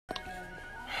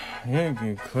You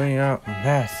can clean up a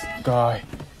mess, guy.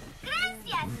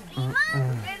 Gracias, Simon.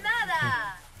 De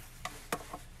nada.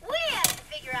 We have to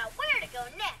figure out where to go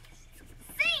next.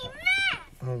 See, Matt.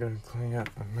 I'm gonna clean up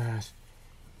a mess.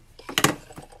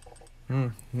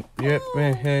 Yep,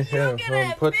 here.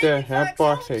 Put the hat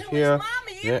box here.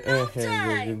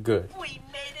 Yeah, you're good.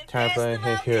 Tap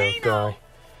it here, guy.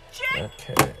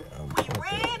 Okay. We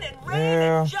ran and ran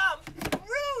and jumped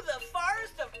through the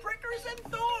forest of prickers and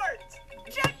thorns.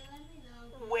 Check.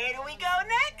 Where do we go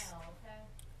next?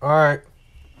 Alright.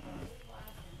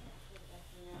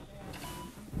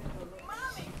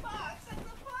 Mommy Fox and the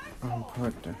Fox. I'll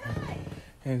put the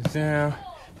and there.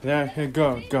 There you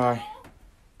go, guy.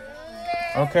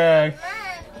 Okay.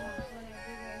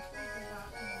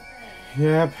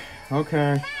 Yep.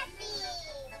 Okay.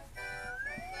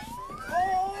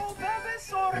 Oh, bebe,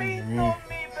 sorry, no,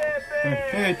 mi bebe.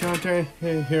 Hey, Dante.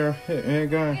 Hey, here. Hey,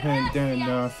 go ahead, Dan.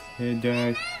 Off. Hey,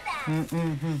 Dad. Dora,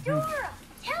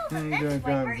 tell them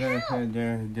that's why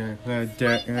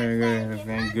we're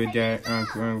here. Good day.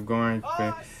 I'm going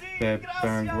to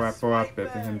wrap up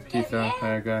and pizza.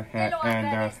 I got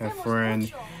and a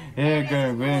friend. Hey,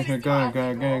 go,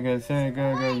 say,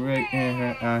 go, right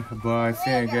in boy,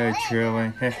 say, go,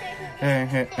 chilling. Hey,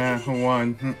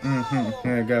 one,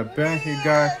 go, back,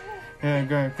 guy. Hey,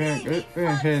 go,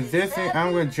 this is,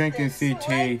 I'm gonna drink a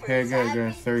CT. Hey,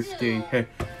 go, thirsty. Hey,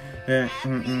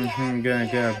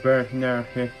 go, birth now.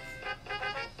 Hey,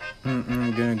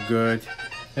 good.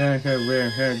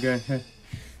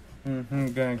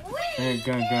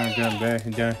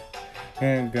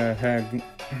 Hey, guy,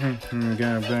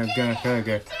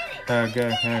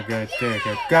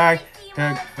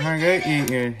 I eat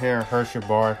your hair Hershey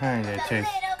bar, and it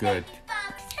tastes good.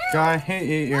 Guy,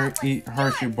 eat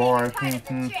Hershey bar. Good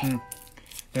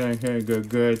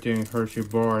thing Hershey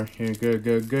bar.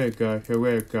 Good guy.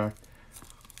 Here guy.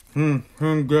 Good.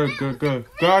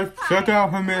 Guys, check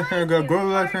out him. Go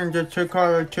listen to check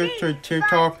out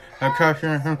TikTok. I catch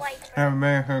him.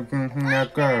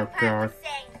 Guys.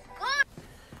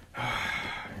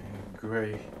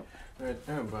 Great.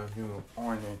 About you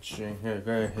orange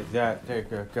that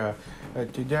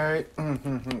today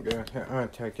I'll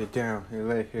take it down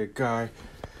later, guy.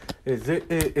 Is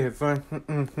it fun?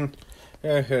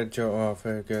 I had to off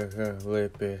a little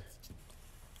bit.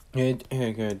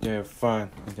 They're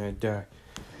fun.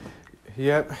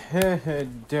 Yep.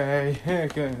 Day.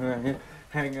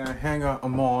 Hang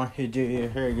on, more. He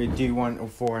did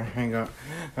D104. Hang on,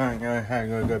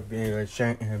 go be a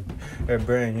shank and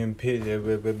bring him pizza.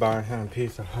 We buy him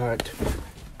Pizza Hut,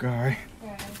 guy.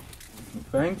 Yeah.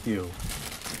 Thank you.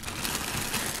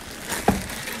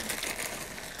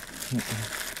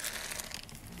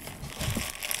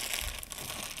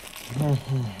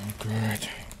 Good.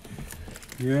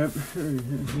 Yep.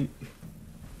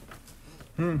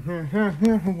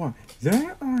 One. They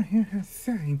are here the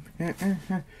same.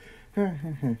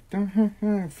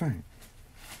 Fine.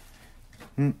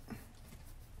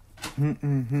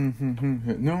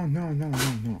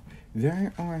 No. They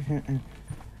are here.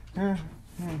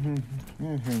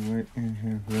 Wait a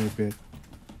little bit.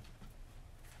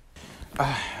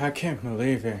 I can't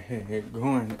believe it.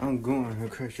 I'm going to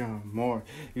Christian more.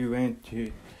 You went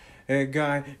to.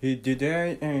 Guy,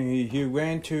 today he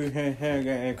went to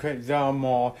Crystal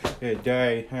Mall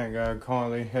today.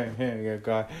 Calling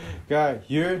guy,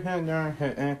 you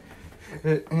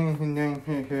this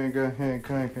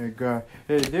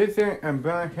is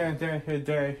about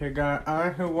today. Guy, I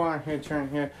want to turn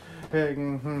here. It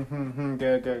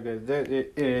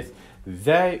is.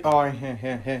 They are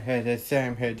the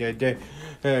same today.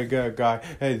 Guy,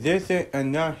 this is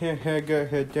another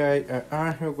day.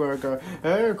 I work.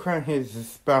 Everyone is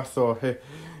special. God,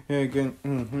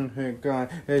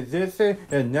 this is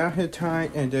another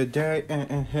time in the day.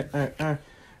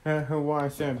 Who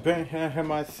wants to bring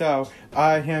myself?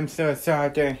 I am so sorry.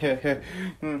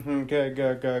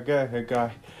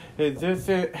 God, this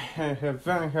is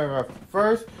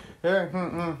first.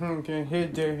 He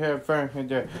did have fun.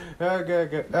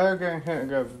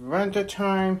 Winter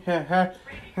time.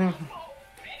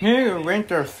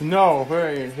 Winter snow.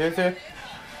 Is it?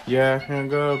 Yeah,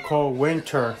 go cold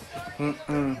winter.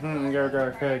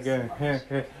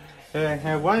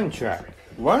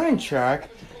 One track.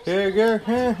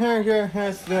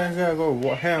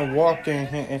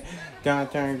 Walking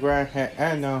downtown Grand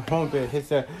and the home bit.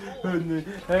 It's a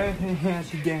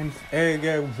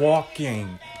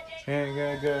walking.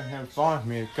 And find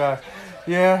me, God.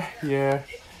 Yeah.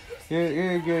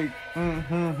 Good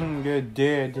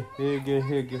dead.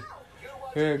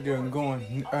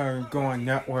 Going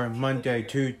that way Monday,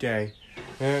 Tuesday.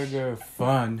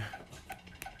 Fun.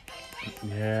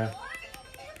 Yeah.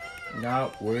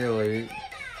 Not really.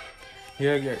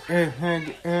 And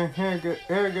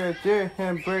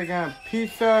bring on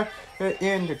pizza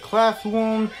in the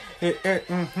classroom.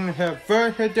 Have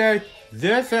birthday.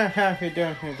 This is how he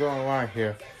done going on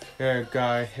here.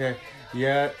 Guy here.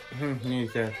 Yeah,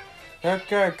 he's a.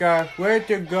 Okay, guys, way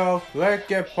to go. Let's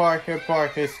get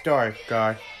party start,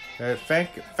 guys.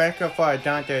 Thank you for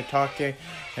Dante talking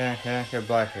and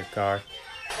about it, guys.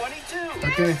 22.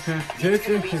 Okay, this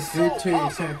is his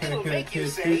YouTube.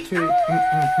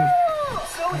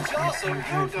 So Jocelyn,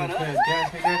 you're gonna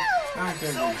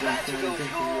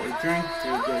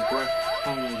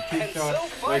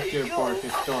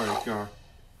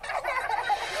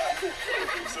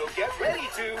So get ready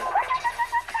to.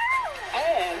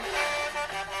 And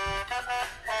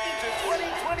into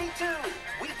 2022.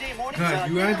 Weekday mornings Guys, on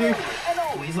you ready? and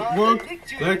always on Work. the Nick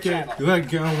Jr. Let's channel.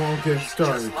 get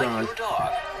started, Just like guys. your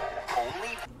dog.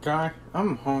 Only Guys,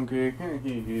 I'm hungry.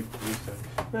 He pizza.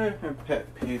 Pet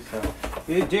pizza.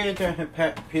 He did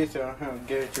pet pizza. I'll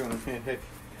get you. One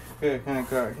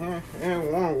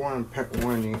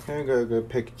pepperoni. I gotta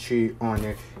pick cheese on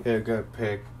it. I gotta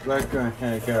pick. Let's go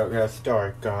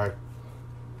start, guys.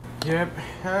 Yep.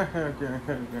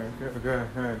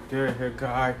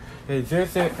 Guy. Is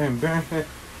this it? And then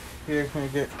here can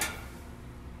get.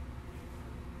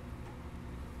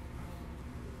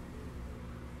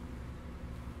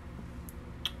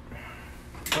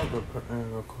 I'm gonna put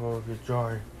in a coffee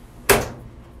jar.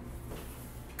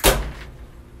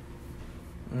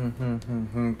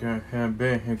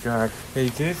 Guys.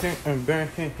 Is this it? And then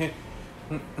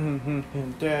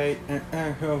day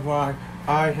and why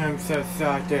I am so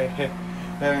sorry.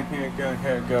 And go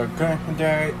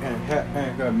day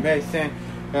and go Mason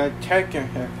taking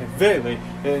Billy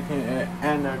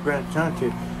and a grand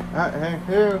auntie.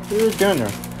 Here's dinner.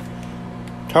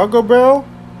 Taco Bell,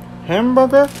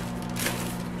 hamburger.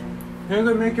 Here's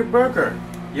gonna make a burger.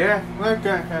 Yeah, let's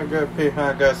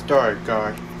get started,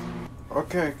 guys.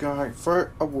 Okay, guys.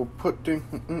 First, I will put the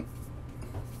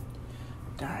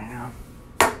down.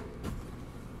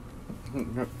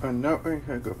 Another,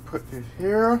 I go put this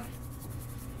here,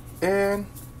 and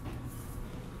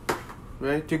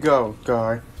ready to go,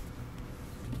 guys.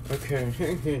 Okay,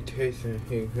 here taste it.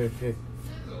 Here, look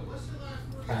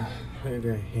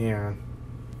at here.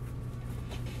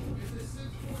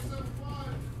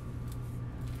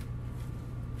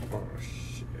 Oh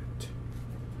shit.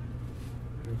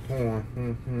 Hold on.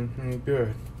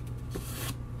 Good.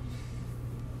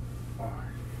 Alright,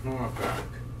 more back.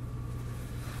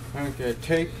 Okay,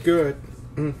 take good.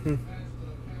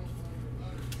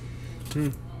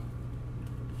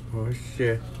 Oh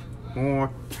shit.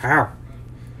 More. How?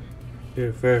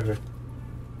 Your favorite.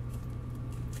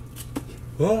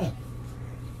 Oh.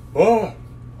 Oh.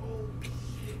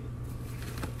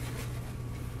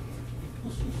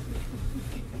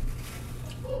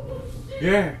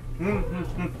 Yeah.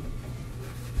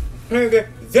 Okay.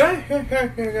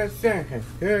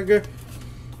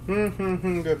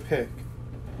 Good pick.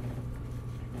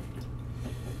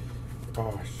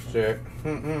 Oh shit.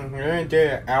 I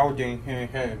did an outing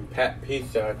and Pat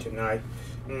Pizza tonight.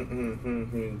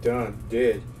 Done.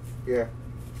 Did. Yeah.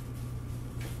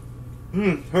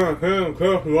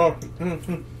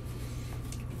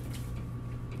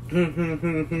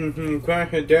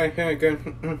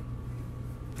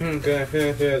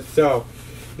 So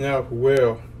now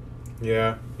will.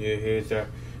 Yeah, he's a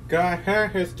guy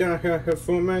has done her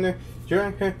for money.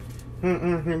 Bigger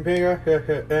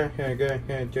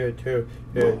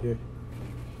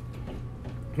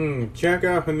check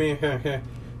out me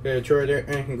Jordan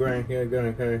and Grant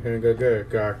good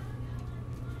guy.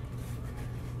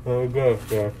 Oh good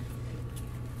guy.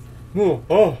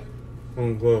 Oh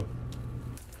good.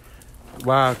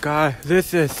 Wow guys,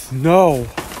 this is snow.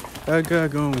 I gotta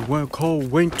go one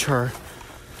cold winter.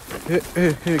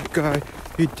 Guy,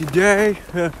 today,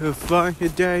 a fun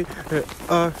day.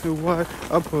 What?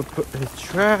 I'm gonna put the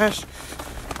trash.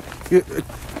 Good,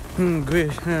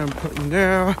 I'm putting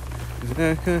there.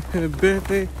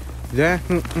 Baby, that.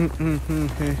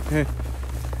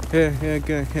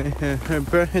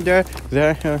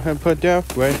 That put there.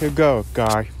 Where to go,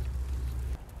 guy?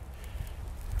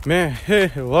 Man, a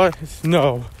lot of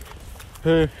snow.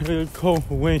 Cold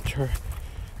winter.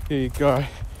 Hey, guy.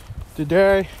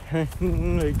 Today, yeah,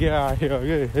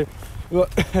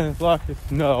 lots of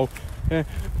snow.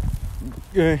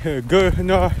 Good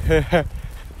enough.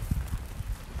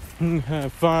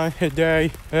 Fine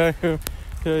day.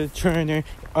 Training.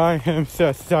 I am so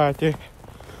excited.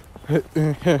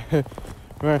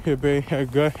 want to be a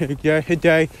good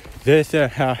day. This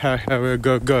is how we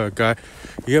go, guy.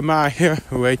 Get my hair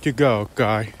way to go,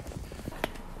 guy.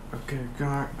 Okay,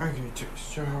 guy, I can take a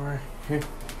shower. Take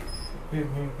a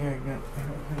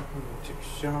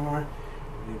shower.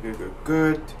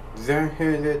 Good. Then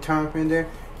here's the time in there.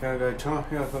 I got time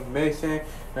here for Mason.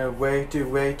 Way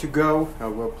to go. I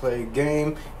will play a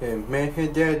game and make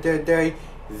it day.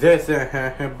 This is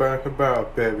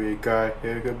about baby guy.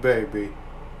 Here's a baby.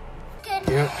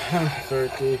 Yep, I'm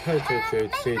 30.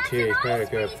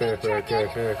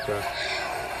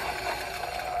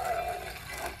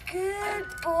 Good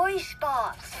boy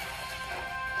spots.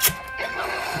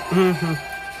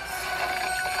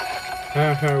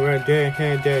 Right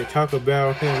there, they talk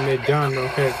about him,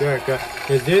 McDonald's,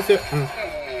 is this a...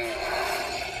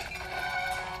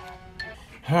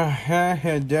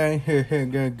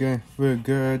 We're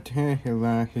good, hey,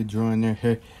 like, he joined the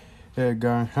hey,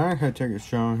 guy, I take a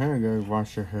shower, hey, go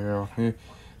wash your hair, hey,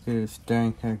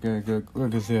 stank, hey, go,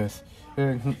 look at this,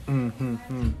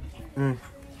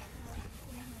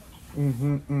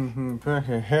 put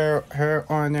her hair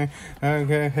on it.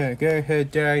 Okay,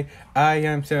 day. I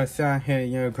am so sorry. Hey,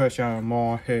 you push on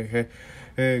more. Hey,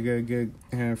 good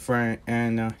friend.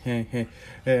 And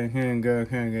good.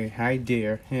 Hi,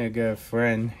 dear. Hey, good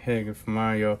friend. Hey, good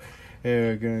Mario.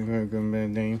 Hey, good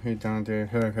name. Hey, DANTE.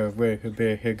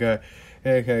 Hey, good.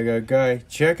 Hey, guy.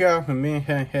 Check out me.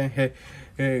 Hey,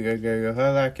 good. I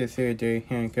like to see the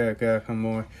good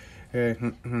more.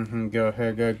 Go,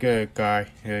 guy.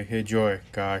 Enjoy,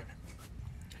 guy.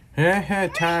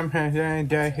 Time has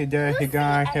day,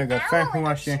 guy. Go, thank you,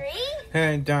 watching.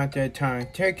 DANTE time.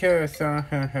 Take care of son,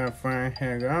 friend.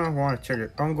 I'm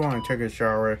going to take a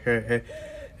shower.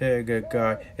 Good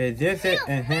guy. Is this it?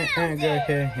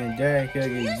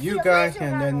 You guys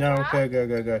and no.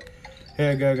 Go.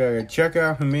 Check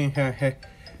out me. Go.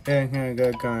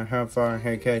 Have fun.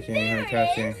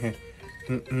 Catching.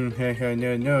 No,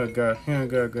 go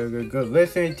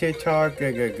listen to talk, go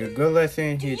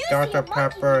listen to Dr.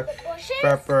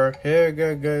 Pepper, here,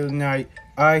 go night.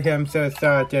 I am so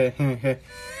sorry.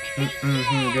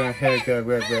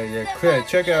 Clear,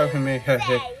 check out me,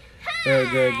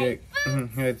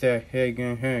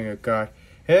 God.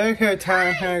 Hey,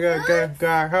 time,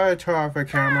 God, how to talk for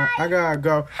camera. I gotta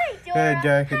go.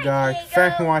 God,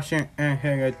 thanks for watching and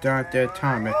hey, DANTE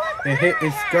Thomas. And hit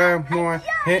subscribe more,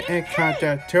 hit and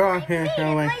contact to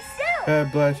him, link.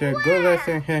 Bless you, good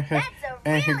listen,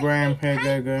 Instagram,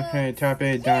 hey, top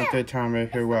 8 DANTE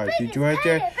Thomas, who was. You enjoyed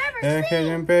that?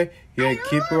 Yeah,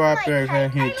 keep it up,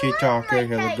 hey, TikTok, hey,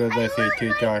 good listen,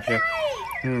 TikTok, hey,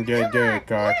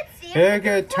 God. Hey,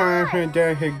 good time, hey,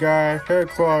 guys. Hey,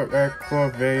 quote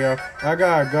video. I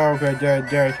gotta go, hey,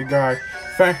 guys.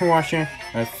 Thanks for watching.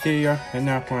 I'll see you in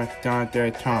the next one,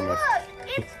 DANTE Thomas.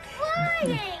 It's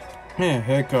flying. Yeah,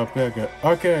 hiccup.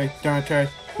 Okay, DANTE.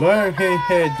 Learn his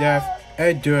head death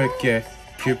and do it again.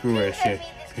 Keep it with you.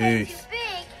 Peace.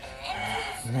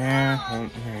 Man.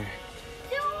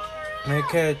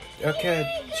 Okay,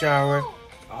 shower.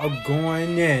 I'm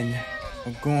going in.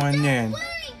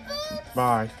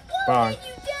 Bye.